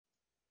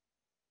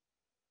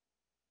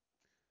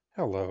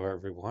Hello,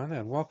 everyone,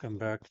 and welcome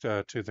back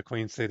to the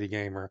Queen City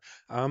Gamer.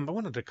 I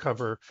wanted to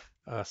cover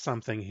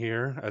something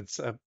here. It's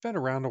been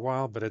around a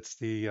while, but it's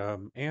the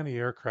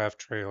anti-aircraft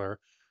trailer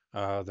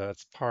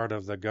that's part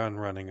of the gun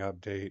running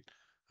update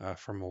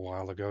from a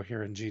while ago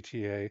here in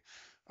GTA.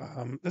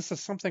 This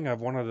is something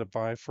I've wanted to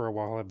buy for a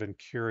while. I've been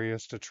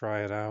curious to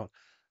try it out.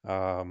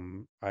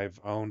 I've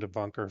owned a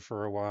bunker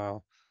for a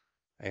while.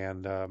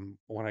 And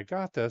when I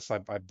got this, I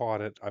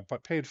bought it.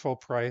 Paid full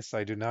price.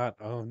 I do not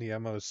own the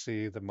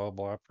MOC, the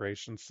Mobile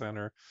Operations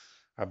Center.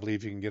 I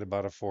believe you can get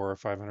about a four or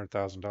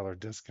 $500,000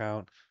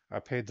 discount. I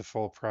paid the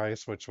full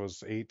price, which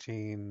was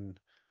 1.8,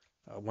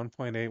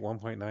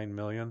 1.9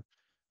 million.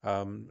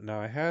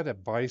 Now I had a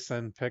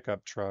Bison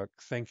pickup truck,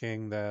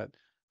 thinking that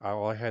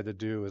all I had to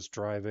do was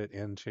drive it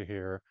into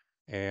here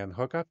and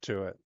hook up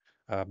to it,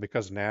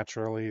 because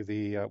naturally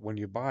the when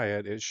you buy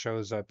it, it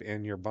shows up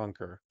in your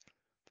bunker.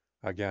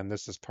 Again,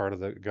 this is part of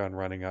the gun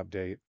running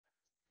update.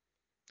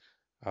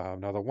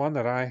 Now, the one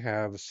that I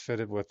have is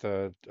fitted with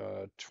a,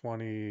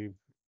 20,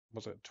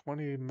 was it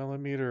 20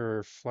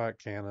 millimeter flat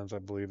cannons, I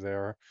believe they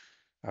are.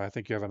 I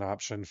think you have an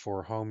option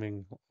for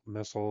homing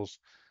missiles.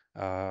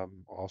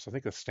 Also, I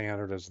think the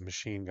standard is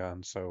machine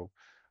gun. So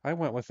I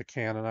went with the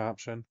cannon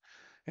option.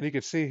 And you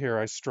can see here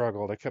I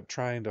struggled. I kept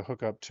trying to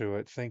hook up to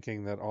it,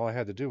 thinking that all I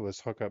had to do was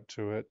hook up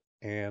to it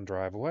and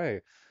drive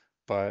away.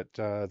 But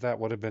that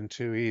would have been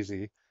too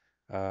easy,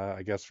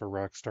 I guess, for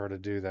Rockstar to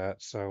do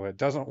that. So it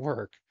doesn't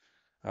work.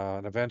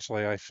 And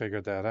eventually I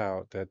figured that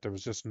out, that there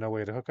was just no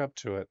way to hook up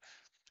to it.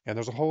 And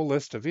there's a whole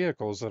list of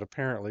vehicles that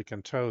apparently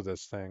can tow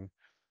this thing.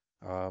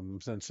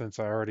 Since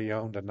I already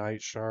owned a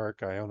Night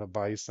Shark, I own a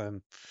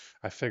Bison,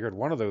 I figured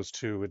one of those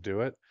two would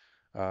do it.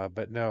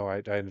 But no,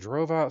 I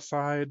drove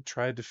outside,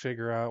 tried to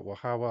figure out, well,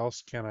 how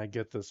else can I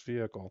get this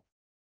vehicle?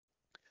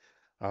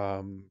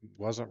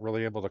 Wasn't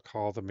really able to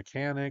call the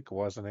mechanic,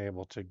 wasn't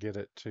able to get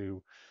it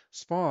to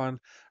spawn.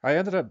 I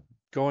ended up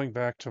going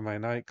back to my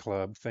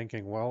nightclub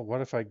thinking, well,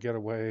 what if I get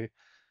away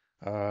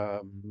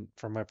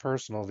from my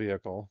personal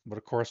vehicle? But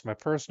of course, my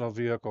personal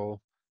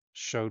vehicle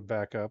showed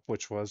back up,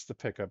 which was the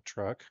pickup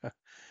truck.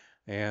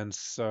 And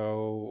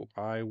so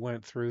I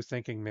went through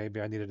thinking maybe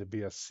I needed to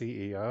be a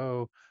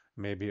CEO,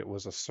 maybe it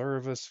was a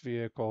service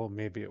vehicle,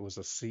 maybe it was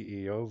a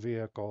CEO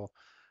vehicle.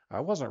 I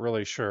wasn't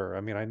really sure.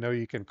 I mean, I know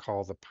you can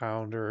call the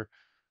Pounder.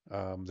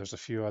 There's a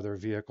few other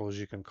vehicles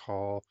you can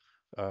call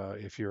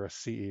if you're a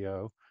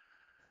CEO.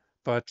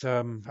 But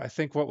I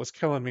think what was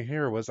killing me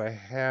here was I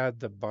had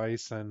the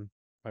Bison,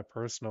 my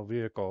personal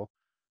vehicle,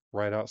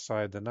 right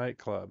outside the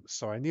nightclub.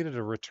 So I needed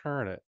to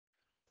return it.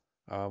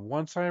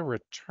 Once I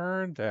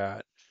returned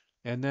that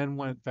and then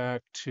went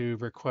back to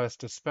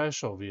request a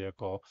special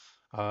vehicle,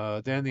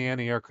 then the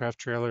anti-aircraft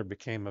trailer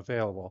became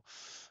available.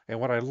 And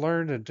what I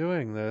learned in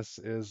doing this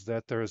is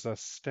that there's a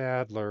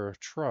Stadler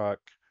truck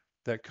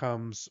that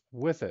comes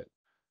with it.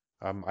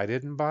 I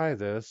didn't buy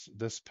this.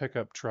 This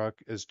pickup truck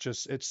is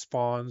just, it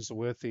spawns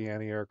with the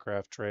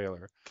anti-aircraft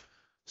trailer.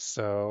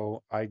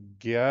 So I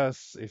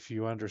guess if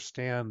you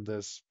understand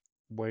this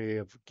way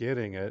of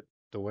getting it,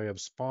 the way of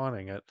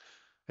spawning it,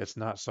 it's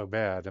not so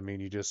bad. I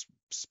mean, you just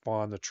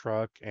spawn the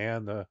truck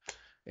and the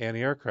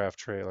anti-aircraft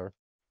trailer.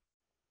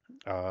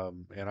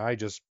 And I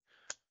just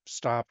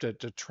stopped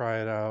it to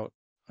try it out.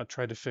 I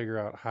tried to figure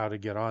out how to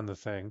get on the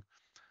thing.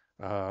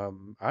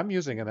 I'm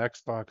using an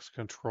Xbox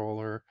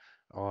controller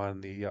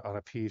on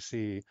a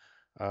PC,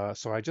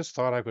 so I just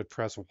thought I would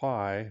press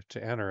Y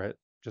to enter it,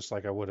 just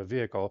like I would a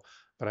vehicle,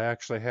 but I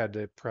actually had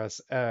to press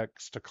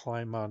X to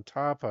climb on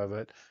top of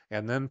it,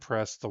 and then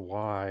press the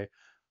Y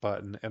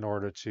button in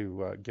order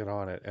to get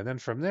on it. And then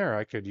from there,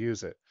 I could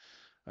use it.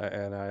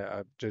 And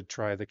I did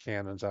try the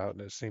cannons out,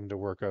 and it seemed to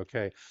work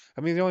okay.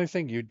 I mean, the only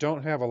thing, you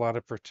don't have a lot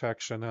of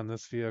protection on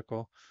this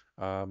vehicle.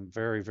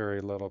 Very,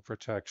 very little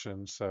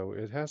protection. So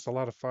it has a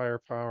lot of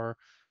firepower,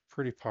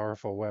 pretty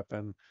powerful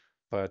weapon,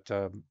 but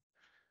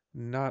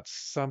not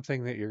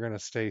something that you're going to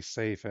stay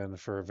safe in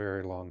for a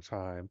very long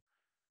time.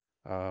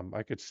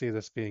 I could see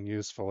this being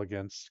useful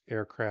against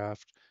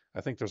aircraft.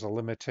 I think there's a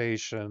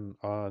limitation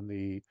on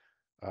the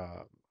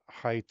uh,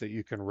 height that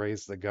you can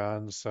raise the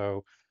gun.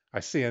 So I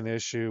see an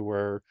issue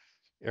where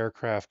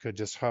aircraft could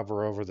just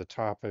hover over the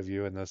top of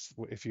you in this,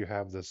 if you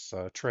have this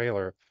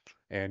trailer,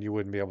 and you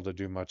wouldn't be able to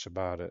do much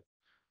about it.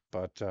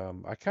 But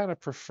I kind of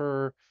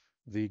prefer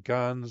the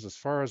guns. As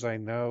far as I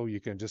know,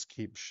 you can just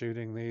keep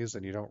shooting these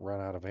and you don't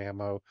run out of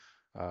ammo.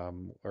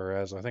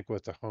 Whereas I think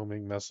with the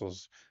homing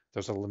missiles,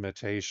 there's a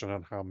limitation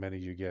on how many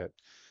you get.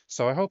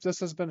 So I hope this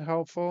has been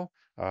helpful.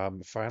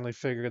 Finally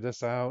figured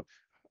this out.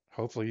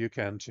 Hopefully you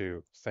can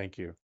too. Thank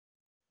you.